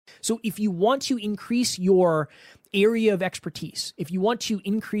So if you want to increase your area of expertise, if you want to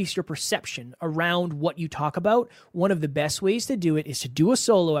increase your perception around what you talk about, one of the best ways to do it is to do a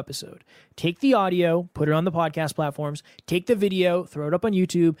solo episode. Take the audio, put it on the podcast platforms, take the video, throw it up on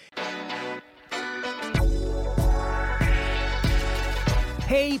YouTube.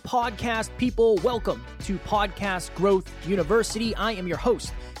 Hey, podcast people, welcome to Podcast Growth University. I am your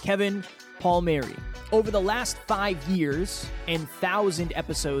host, Kevin Palmieri. Over the last 5 years and 1,000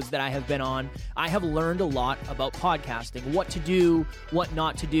 episodes that I have been on, I have learned a lot about podcasting, what to do, what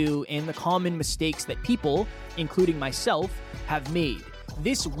not to do, and the common mistakes that people, including myself, have made.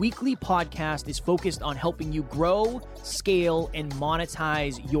 This weekly podcast is focused on helping you grow, scale, and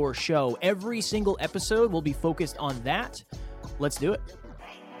monetize your show. Every single episode will be focused on that. Let's do it.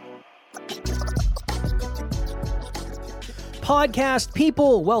 Podcast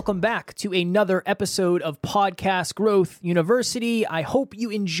people, welcome back to another episode of Podcast Growth University. I hope you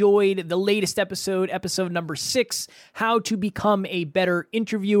enjoyed the latest episode, episode number 6, How to Become a Better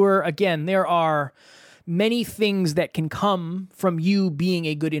Interviewer. Again, there are many things that can come from you being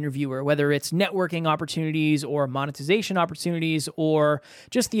a good interviewer, whether it's networking opportunities or monetization opportunities, or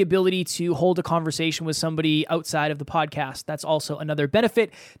just the ability to hold a conversation with somebody outside of the podcast. That's also another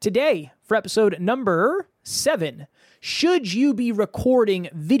benefit. Today, for episode number 7, should you be recording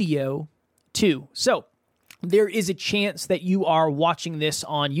video too? So there is a chance that you are watching this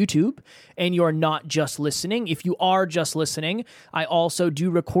on YouTube and you're not just listening. If you are just listening, I also do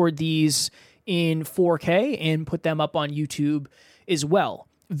record these in 4K and put them up on YouTube as well.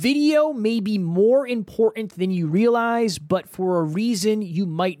 Video may be more important than you realize, but for a reason you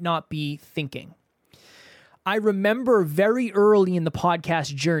might not be thinking. I remember very early in the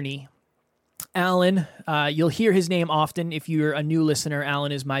podcast journey, Alan, you'll hear his name often if you're a new listener.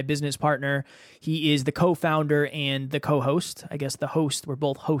 Alan is my business partner. He is the co-founder and the co-host. I guess the host, we're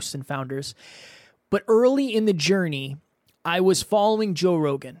both hosts and founders. But early in the journey, I was following Joe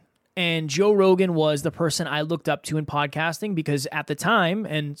Rogan. And Joe Rogan was the person I looked up to in podcasting because at the time,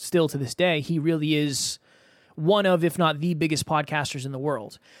 and still to this day, he really is one of, if not the biggest podcasters in the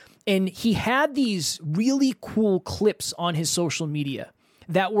world. And he had these really cool clips on his social media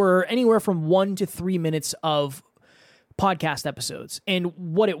that were anywhere from 1 to 3 minutes of podcast episodes. And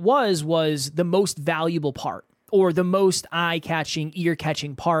what it was the most valuable part, or the most eye-catching,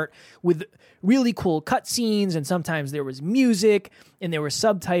 ear-catching part, with really cool cutscenes, and sometimes there was music, and there were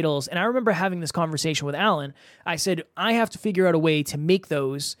subtitles. And I remember having this conversation with Alan. I said, I have to figure out a way to make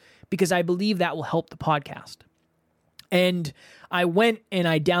those because I believe that will help the podcast. And I went and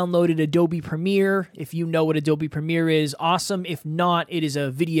I downloaded Adobe Premiere. If you know what Adobe Premiere is, awesome. If not, it is a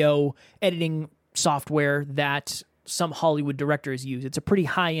video editing software that some Hollywood directors use. It's a pretty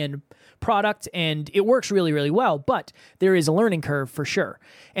high-end product and it works really, really well, but there is a learning curve for sure.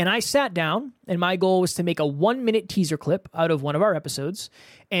 And I sat down and my goal was to make a 1-minute teaser clip out of one of our episodes.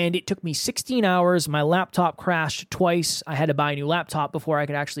 And it took me 16 hours. My laptop crashed twice. I had to buy a new laptop before I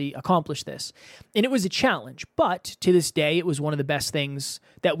could actually accomplish this. And it was a challenge, but to this day, it was one of the best things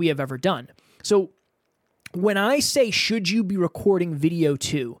that we have ever done. So when I say, should you be recording video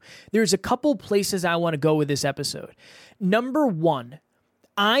too, there's a couple places I want to go with this episode. Number one,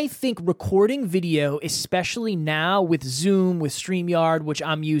 I think recording video, especially now with Zoom, with StreamYard, which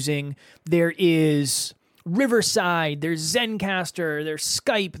I'm using, there is Riverside, there's Zencastr, there's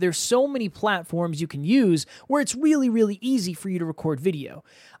Skype, there's so many platforms you can use where it's really, really easy for you to record video.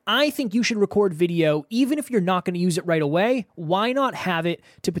 I think you should record video even if you're not going to use it right away. Why not have it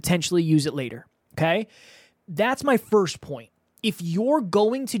to potentially use it later? Okay? That's my first point. If you're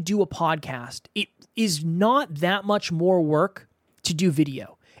going to do a podcast, it is not that much more work to do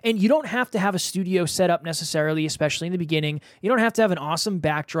video. And you don't have to have a studio set up necessarily, especially in the beginning. You don't have to have an awesome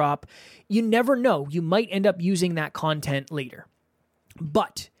backdrop. You never know. You might end up using that content later.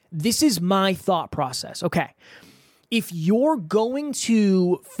 But this is my thought process. Okay. If you're going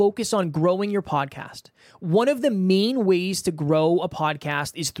to focus on growing your podcast, one of the main ways to grow a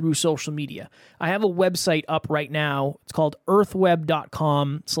podcast is through social media. I have a website up right now. It's called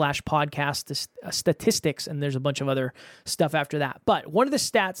earthweb.com/podcast statistics, and there's a bunch of other stuff after that. But one of the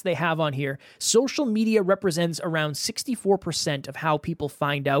stats they have on here, social media represents around 64% of how people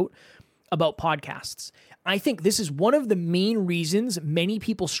find out about podcasts. I think this is one of the main reasons many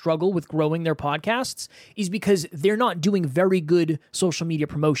people struggle with growing their podcasts is because they're not doing very good social media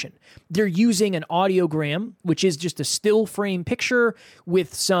promotion. They're using an audiogram, which is just a still frame picture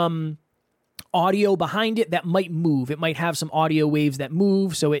with some audio behind it that might move. It might have some audio waves that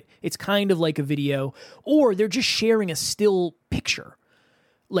move, so it's kind of like a video, or they're just sharing a still picture.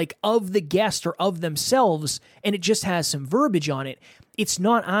 like of the guest or of themselves, and it just has some verbiage on it, it's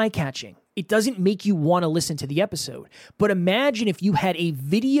not eye-catching. It doesn't make you want to listen to the episode. But imagine if you had a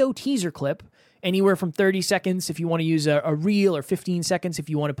video teaser clip, anywhere from 30 seconds if you want to use a reel, or 15 seconds if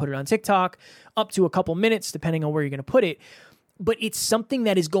you want to put it on TikTok, up to a couple minutes depending on where you're going to put it. But it's something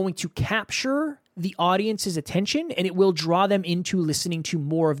that is going to capture the audience's attention, and it will draw them into listening to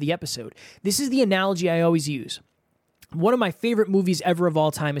more of the episode. This is the analogy I always use. One of my favorite movies ever of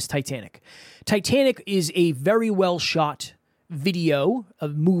all time is Titanic. Titanic is a very well shot video, a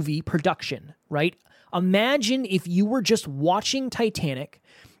movie production, right? Imagine if you were just watching Titanic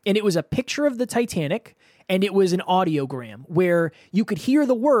and it was a picture of the Titanic and it was an audiogram where you could hear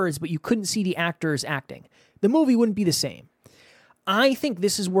the words, but you couldn't see the actors acting. The movie wouldn't be the same. I think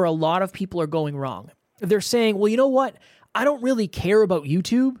this is where a lot of people are going wrong. They're saying, well, you know what? I don't really care about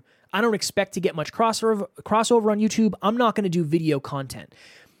YouTube. I don't expect to get much crossover on YouTube. I'm not going to do video content.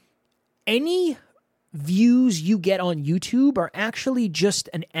 Any views you get on YouTube are actually just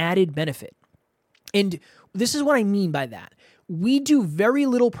an added benefit. And this is what I mean by that. We do very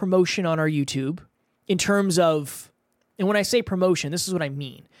little promotion on our YouTube in terms of, and when I say promotion, this is what I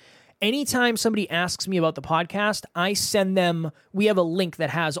mean. Anytime somebody asks me about the podcast, I send them, we have a link that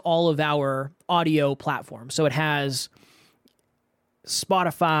has all of our audio platforms. So it has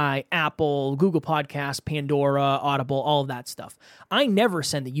Spotify, Apple, Google Podcasts, Pandora, Audible, all of that stuff. I never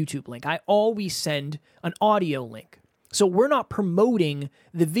send the YouTube link. I always send an audio link. So we're not promoting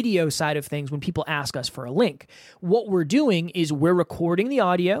the video side of things when people ask us for a link. What we're doing is we're recording the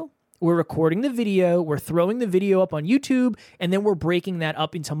audio, we're recording the video, we're throwing the video up on YouTube, and then we're breaking that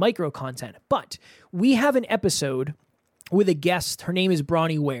up into micro content. But we have an episode with a guest. Her name is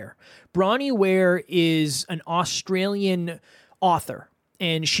Bronnie Ware. Bronnie Ware is an Australian author,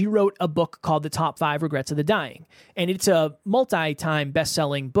 and she wrote a book called The Top 5 Regrets of the Dying. And it's a multi-time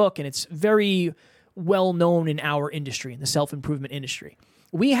best-selling book, and it's very well known in our industry, in the self-improvement industry.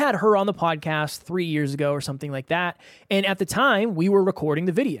 We had her on the podcast 3 years ago or something like that, and at the time, we were recording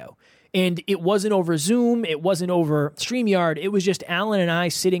the video. And it wasn't over Zoom, it wasn't over StreamYard, it was just Alan and I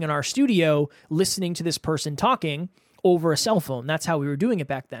sitting in our studio listening to this person talking over a cell phone. That's how we were doing it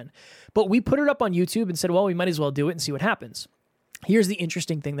back then. But we put it up on YouTube and said, well, we might as well do it and see what happens. Here's the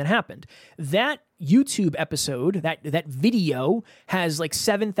interesting thing that happened. That YouTube episode, that video has like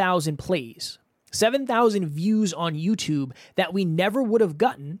 7,000 plays, 7,000 views on YouTube that we never would have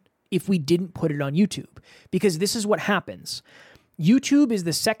gotten if we didn't put it on YouTube. Because this is what happens. YouTube is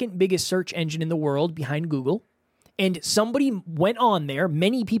the second biggest search engine in the world behind Google. And somebody went on there,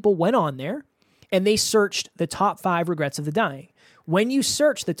 many people went on there, and they searched the top 5 regrets of the dying. When you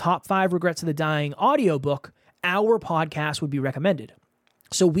search the top 5 regrets of the dying audiobook, our podcast would be recommended.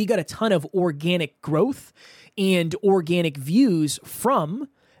 So we got a ton of organic growth and organic views from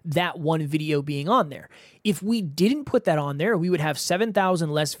that one video being on there. If we didn't put that on there, we would have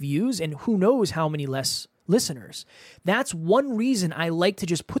 7,000 less views and who knows how many less listeners. That's one reason I like to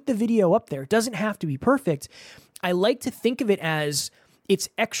just put the video up there. It doesn't have to be perfect. I like to think of it as it's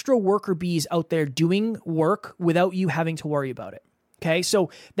extra worker bees out there doing work without you having to worry about it. Okay, so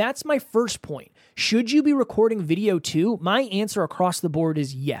that's my first point. Should you be recording video too? My answer across the board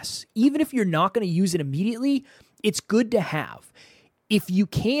is yes. Even if you're not going to use it immediately, it's good to have. If you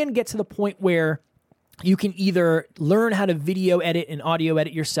can get to the point where you can either learn how to video edit and audio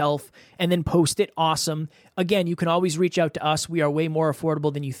edit yourself and then post it, awesome. Again, you can always reach out to us. We are way more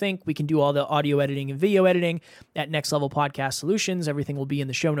affordable than you think. We can do all the audio editing and video editing at Next Level Podcast Solutions. Everything will be in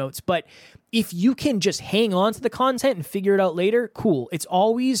the show notes. But if you can just hang on to the content and figure it out later, cool. It's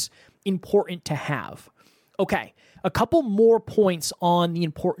always important to have. Okay, a couple more points on the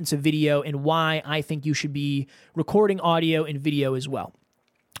importance of video and why I think you should be recording audio and video as well.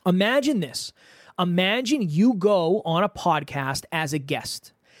 Imagine this. Imagine you go on a podcast as a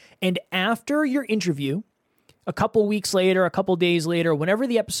guest, and after your interview, a couple weeks later, a couple days later, whenever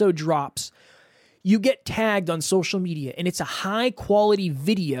the episode drops, you get tagged on social media, and it's a high-quality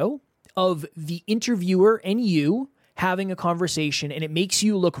video of the interviewer and you having a conversation, and it makes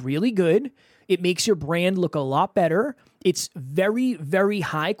you look really good. It makes your brand look a lot better. It's very, very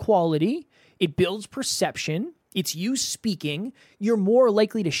high quality. It builds perception. It's you speaking. You're more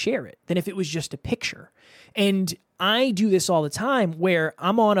likely to share it than if it was just a picture. And I do this all the time where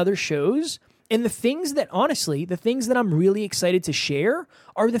I'm on other shows, and the things that I'm really excited to share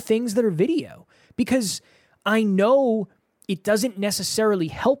are the things that are video, because I know it doesn't necessarily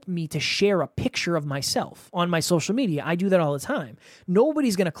help me to share a picture of myself on my social media. I do that all the time.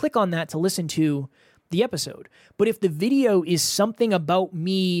 Nobody's going to click on that to listen to the episode. But if the video is something about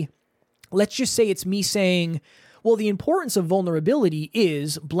me, let's just say it's me saying, Well, the importance of vulnerability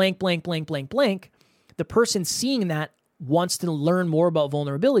is blank, blank, blank, blank, blank. The person seeing that wants to learn more about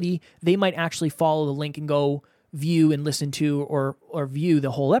vulnerability. They might actually follow the link and go view and listen to or view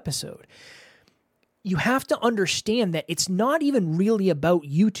the whole episode. You have to understand that it's not even really about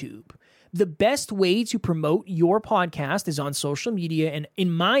YouTube. The best way to promote your podcast is on social media. And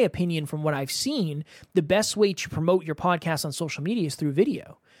in my opinion, from what I've seen, the best way to promote your podcast on social media is through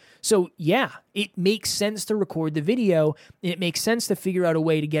video. So yeah, it makes sense to record the video, and it makes sense to figure out a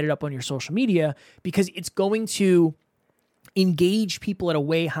way to get it up on your social media because it's going to engage people at a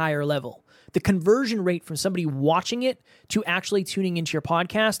way higher level. The conversion rate from somebody watching it to actually tuning into your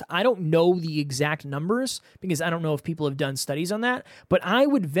podcast, I don't know the exact numbers because I don't know if people have done studies on that, but I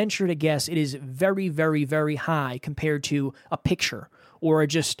would venture to guess it is very, very, very high compared to a picture or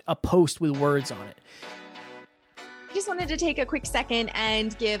just a post with words on it. I just wanted to take a quick second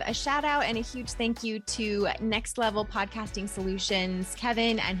and give a shout out and a huge thank you to Next Level Podcasting Solutions,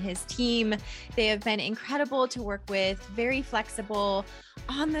 Kevin and his team. They have been incredible to work with, very flexible,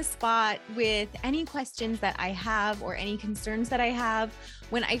 on the spot with any questions that I have or any concerns that I have.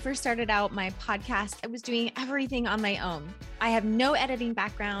 When I first started out my podcast, I was doing everything on my own. I have no editing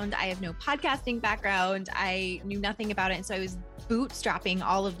background. I have no podcasting background. I knew nothing about it. And so I was bootstrapping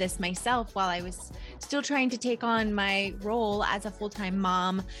all of this myself while I was still trying to take on my role as a full-time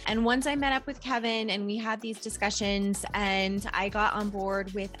mom. And once I met up with Kevin and we had these discussions and I got on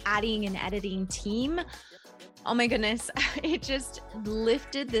board with adding an editing team, oh my goodness, it just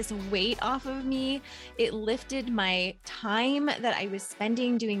lifted this weight off of me. It lifted my time that I was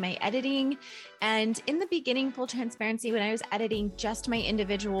spending doing my editing. And in the beginning, full transparency, when I was editing just my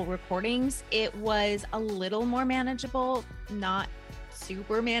individual recordings, it was a little more manageable, not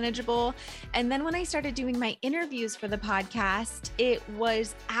super manageable. And then when I started doing my interviews for the podcast, it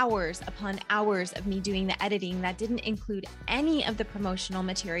was hours upon hours of me doing the editing that didn't include any of the promotional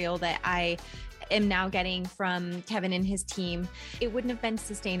material that I am now getting from Kevin and his team. It wouldn't have been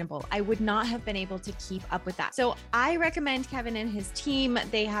sustainable. I would not have been able to keep up with that. So I recommend Kevin and his team.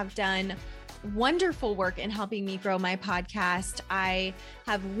 They have done wonderful work in helping me grow my podcast. I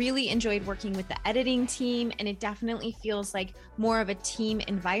have really enjoyed working with the editing team, and it definitely feels like more of a team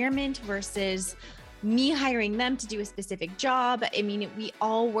environment versus me hiring them to do a specific job. I mean, we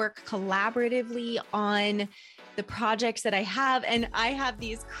all work collaboratively on the projects that I have, and I have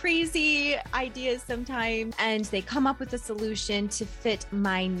these crazy ideas sometimes, and they come up with a solution to fit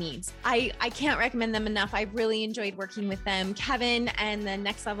my needs. I can't recommend them enough. I really enjoyed working with them. Kevin and the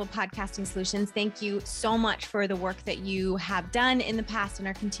Next Level Podcasting Solutions, thank you so much for the work that you have done in the past and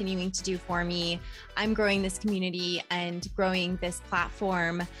are continuing to do for me. I'm growing this community and growing this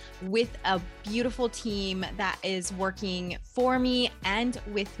platform with a beautiful team that is working for me and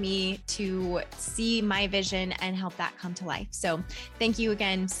with me to see my vision and help that come to life. So thank you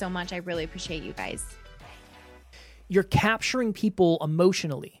again so much. I really appreciate you guys. You're capturing people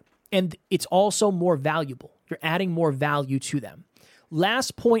emotionally, and it's also more valuable. You're adding more value to them.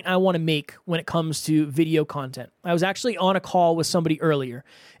 Last point I want to make when it comes to video content. I was actually on a call with somebody earlier,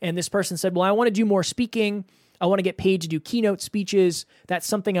 and this person said, well, I want to do more speaking. I want to get paid to do keynote speeches. That's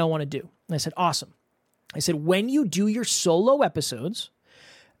something I want to do. And I said, awesome. I said, when you do your solo episodes,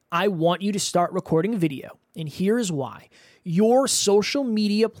 I want you to start recording video. And here's why. Your social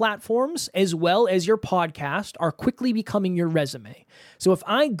media platforms, as well as your podcast, are quickly becoming your resume. So if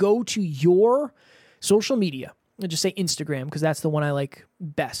I go to your social media, I'll just say Instagram, because that's the one I like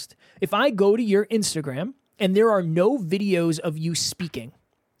best. If I go to your Instagram and there are no videos of you speaking,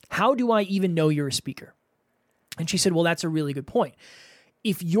 how do I even know you're a speaker? And she said, well, that's a really good point.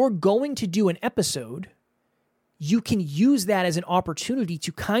 If you're going to do an episode, you can use that as an opportunity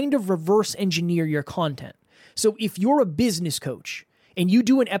to kind of reverse engineer your content. So if you're a business coach and you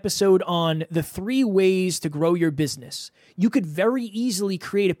do an episode on the 3 ways to grow your business, you could very easily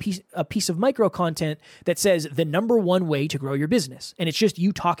create a piece of micro content that says the number 1 way to grow your business. And it's just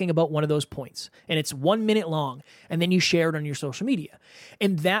you talking about one of those points. And it's 1 minute long. And then you share it on your social media.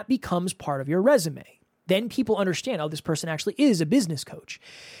 And that becomes part of your resume. Then people understand, oh, this person actually is a business coach.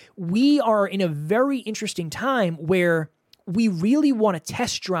 We are in a very interesting time where we really want to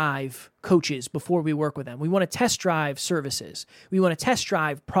test drive coaches before we work with them. We want to test drive services. We want to test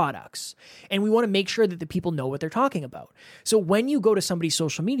drive products. And we want to make sure that the people know what they're talking about. So when you go to somebody's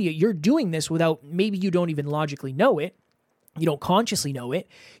social media, you're doing this without, maybe you don't even logically know it, you don't consciously know it,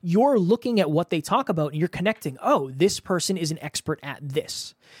 you're looking at what they talk about and you're connecting, oh, this person is an expert at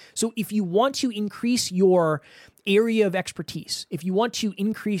this. So if you want to increase your area of expertise, if you want to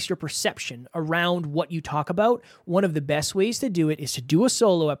increase your perception around what you talk about, one of the best ways to do it is to do a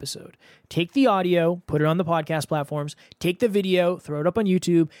solo episode. Take the audio, put it on the podcast platforms, take the video, throw it up on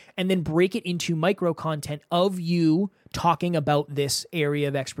YouTube, and then break it into micro content of you talking about this area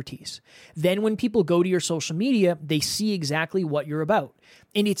of expertise. Then when people go to your social media, they see exactly what you're about.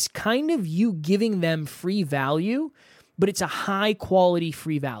 And it's kind of you giving them free value, but it's a high quality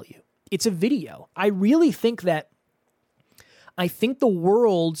free value. It's a video. I really think the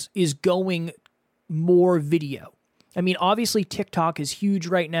world is going more video. I mean, obviously TikTok is huge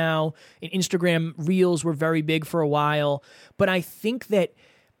right now, and Instagram Reels were very big for a while, but I think that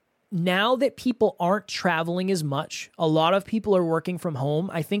now that people aren't traveling as much, a lot of people are working from home,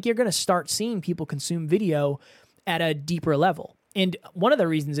 I think you're going to start seeing people consume video at a deeper level. And one of the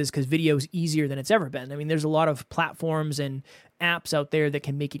reasons is because video is easier than it's ever been. I mean, there's a lot of platforms and apps out there that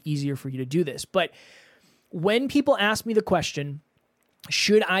can make it easier for you to do this. But when people ask me the question,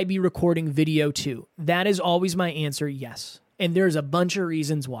 should I be recording video too? That is always my answer, yes. And there's a bunch of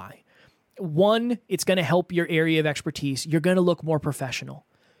reasons why. One, it's going to help your area of expertise. You're going to look more professional.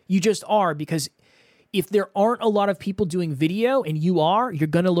 You just are, because if there aren't a lot of people doing video and you are, you're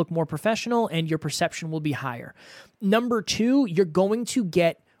going to look more professional and your perception will be higher. Number two, you're going to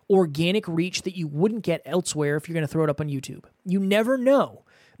get organic reach that you wouldn't get elsewhere if you're going to throw it up on YouTube. You never know.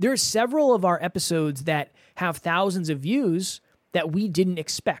 There are several of our episodes that have thousands of views that we didn't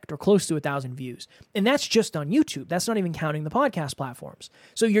expect, or close to 1,000 views. And that's just on YouTube. That's not even counting the podcast platforms.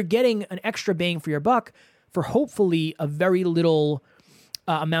 So you're getting an extra bang for your buck for hopefully a very little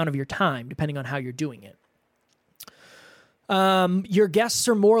amount of your time, depending on how you're doing it. Your guests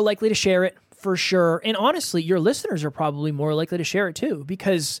are more likely to share it, for sure. And honestly, your listeners are probably more likely to share it too,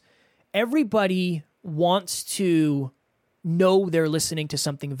 because everybody wants to know they're listening to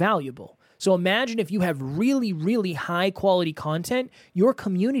something valuable. So imagine if you have really, really high quality content, your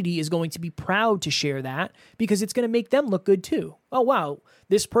community is going to be proud to share that because it's going to make them look good too. Oh, wow,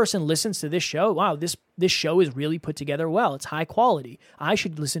 this person listens to this show. Wow, this show is really put together well. It's high quality. I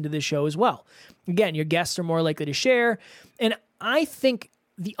should listen to this show as well. Again, your guests are more likely to share. And I think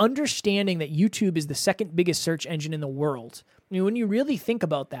the understanding that YouTube is the second biggest search engine in the world, I mean, when you really think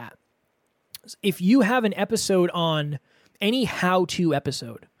about that, if you have an episode on any how-to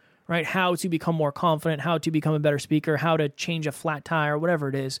episode, right? How to become more confident, how to become a better speaker, how to change a flat tire, whatever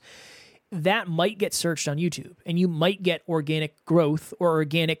it is, that might get searched on YouTube, and you might get organic growth or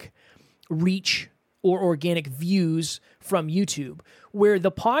organic reach or organic views from YouTube. Where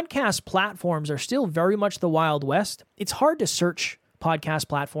the podcast platforms are still very much the Wild West, it's hard to search podcast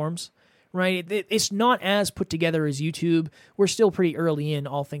platforms, right? It's not as put together as YouTube. We're still pretty early in,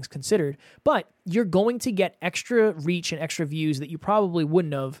 all things considered, but you're going to get extra reach and extra views that you probably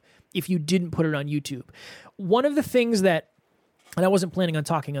wouldn't have if you didn't put it on YouTube. One of the things that, and I wasn't planning on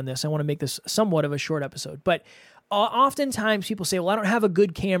talking on this, I want to make this somewhat of a short episode, but oftentimes people say, well, I don't have a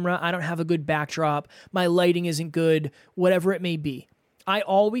good camera, I don't have a good backdrop, my lighting isn't good, whatever it may be. I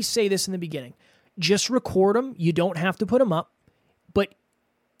always say this in the beginning, just record them. You don't have to put them up, but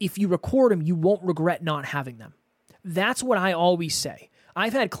if you record them, you won't regret not having them. That's what I always say.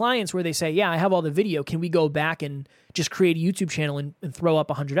 I've had clients where they say, yeah, I have all the video. Can we go back and just create a YouTube channel and throw up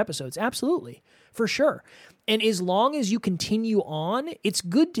 100 episodes? Absolutely, for sure. And as long as you continue on, it's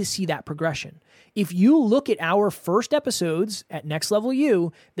good to see that progression. If you look at our first episodes at Next Level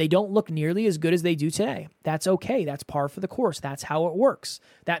You, they don't look nearly as good as they do today. That's okay. That's par for the course. That's how it works.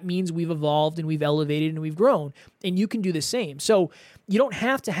 That means we've evolved and we've elevated and we've grown, and you can do the same. So you don't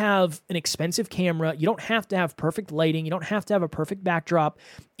have to have an expensive camera. You don't have to have perfect lighting. You don't have to have a perfect backdrop.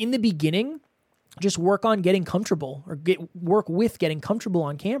 In the beginning, just work on getting comfortable, or work with getting comfortable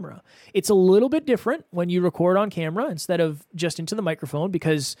on camera. It's a little bit different when you record on camera instead of just into the microphone,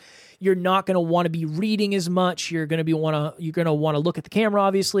 because you're not going to want to be reading as much. You're going to want to look at the camera,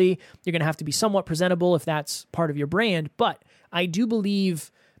 obviously. You're going to have to be somewhat presentable if that's part of your brand. But I do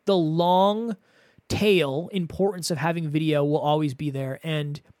believe the long tail importance of having video will always be there,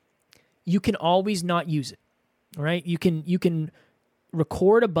 and you can always not use it. All right? You can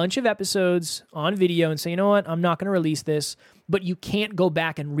record a bunch of episodes on video and say, you know what, I'm not going to release this, but you can't go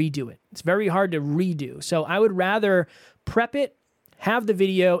back and redo it. It's very hard to redo. So I would rather prep it, have the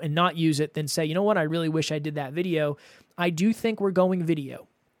video, and not use it than say, you know what, I really wish I did that video. I do think we're going video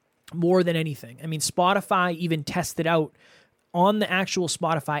more than anything. I mean, Spotify even tested out on the actual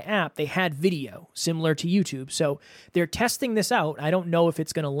Spotify app, they had video similar to YouTube. So they're testing this out. I don't know if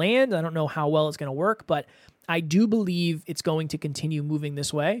it's going to land. I don't know how well it's going to work, but I do believe it's going to continue moving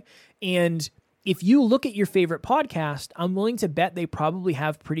this way. And if you look at your favorite podcast, I'm willing to bet they probably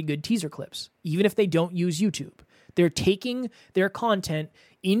have pretty good teaser clips, even if they don't use YouTube. They're taking their content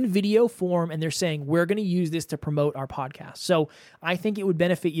in video form and they're saying, we're going to use this to promote our podcast. So I think it would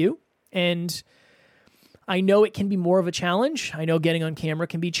benefit you. And I know it can be more of a challenge. I know getting on camera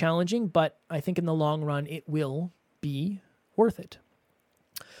can be challenging, but I think in the long run, it will be worth it.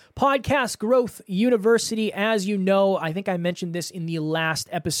 Podcast Growth University, as you know, I think I mentioned this in the last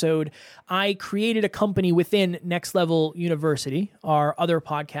episode. I created a company within Next Level University, our other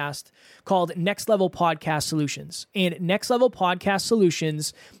podcast, called Next Level Podcast Solutions. And Next Level Podcast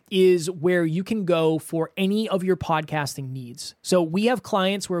Solutions is where you can go for any of your podcasting needs. So we have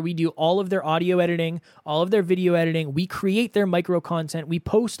clients where we do all of their audio editing, all of their video editing. We create their micro content. We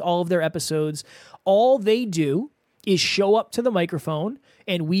post all of their episodes. All they do is show up to the microphone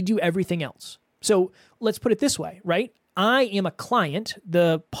and we do everything else. So let's put it this way, right? I am a client.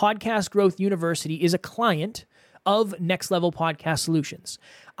 The Podcast Growth University is a client of Next Level Podcast Solutions.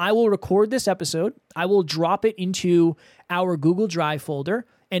 I will record this episode. I will drop it into our Google Drive folder,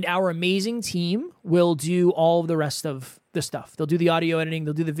 and our amazing team will do all of the rest of the stuff. They'll do the audio editing,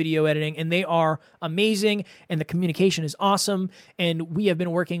 they'll do the video editing, and they are amazing, and the communication is awesome, and we have been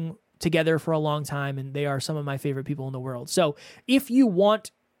working together for a long time, and they are some of my favorite people in the world. So if you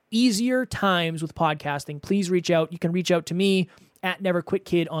want easier times with podcasting, please reach out. You can reach out to me at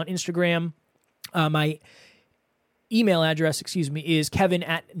NeverQuitKid on Instagram. My email address, is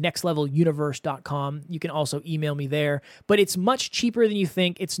kevin@nextleveluniverse.com. You can also email me there, but it's much cheaper than you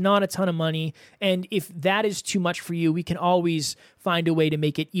think. It's not a ton of money. And if that is too much for you, we can always find a way to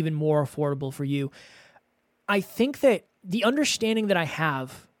make it even more affordable for you. I think that the understanding that I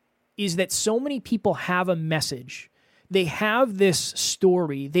have is that so many people have a message. They have this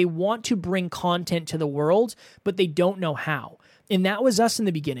story. They want to bring content to the world, but they don't know how. And that was us in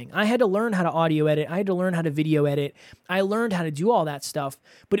the beginning. I had to learn how to audio edit. I had to learn how to video edit. I learned how to do all that stuff,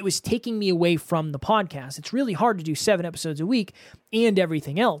 but it was taking me away from the podcast. It's really hard to do 7 episodes a week and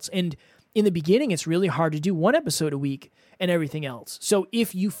everything else. And in the beginning, it's really hard to do 1 episode a week and everything else. So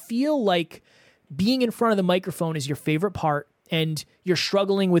if you feel like being in front of the microphone is your favorite part, and you're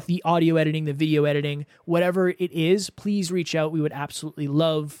struggling with the audio editing, the video editing, whatever it is, please reach out. We would absolutely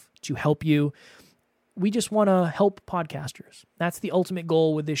love to help you. We just want to help podcasters. That's the ultimate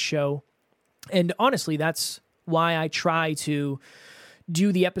goal with this show. And honestly, that's why I try to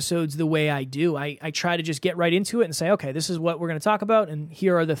do the episodes the way I do. I try to just get right into it and say, okay, this is what we're going to talk about, and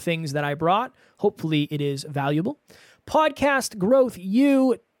here are the things that I brought. Hopefully it is valuable. Podcast Growth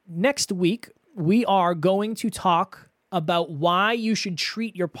U. Next week, we are going to talk about why you should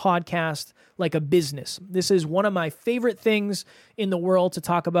treat your podcast like a business. This is one of my favorite things in the world to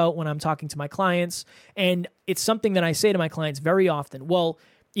talk about when I'm talking to my clients, and it's something that I say to my clients very often. Well,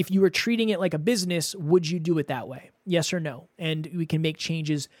 if you were treating it like a business, would you do it that way? Yes or no? And we can make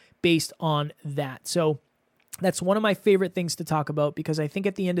changes based on that. So that's one of my favorite things to talk about, because I think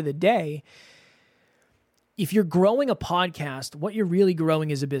at the end of the day, if you're growing a podcast, what you're really growing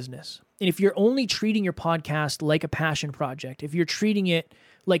is a business. And if you're only treating your podcast like a passion project, if you're treating it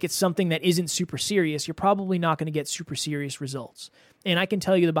like it's something that isn't super serious, you're probably not going to get super serious results. And I can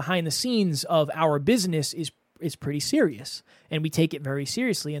tell you the behind the scenes of our business is pretty serious, and we take it very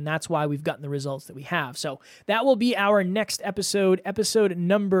seriously, and that's why we've gotten the results that we have. So that will be our next episode. Episode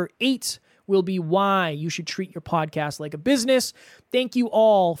number 8 will be why you should treat your podcast like a business. Thank you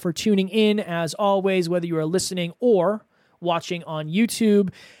all for tuning in, as always, whether you are listening or watching on YouTube.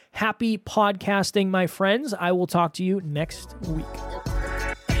 Happy podcasting, my friends. I will talk to you next week.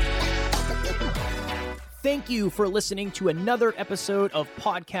 Thank you for listening to another episode of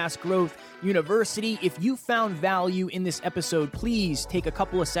Podcast Growth University. If you found value in this episode, please take a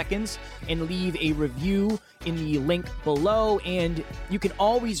couple of seconds and leave a review in the link below. And you can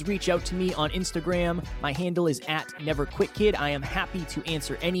always reach out to me on Instagram. My handle is @NeverQuitKid. I am happy to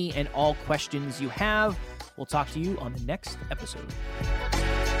answer any and all questions you have. We'll talk to you on the next episode.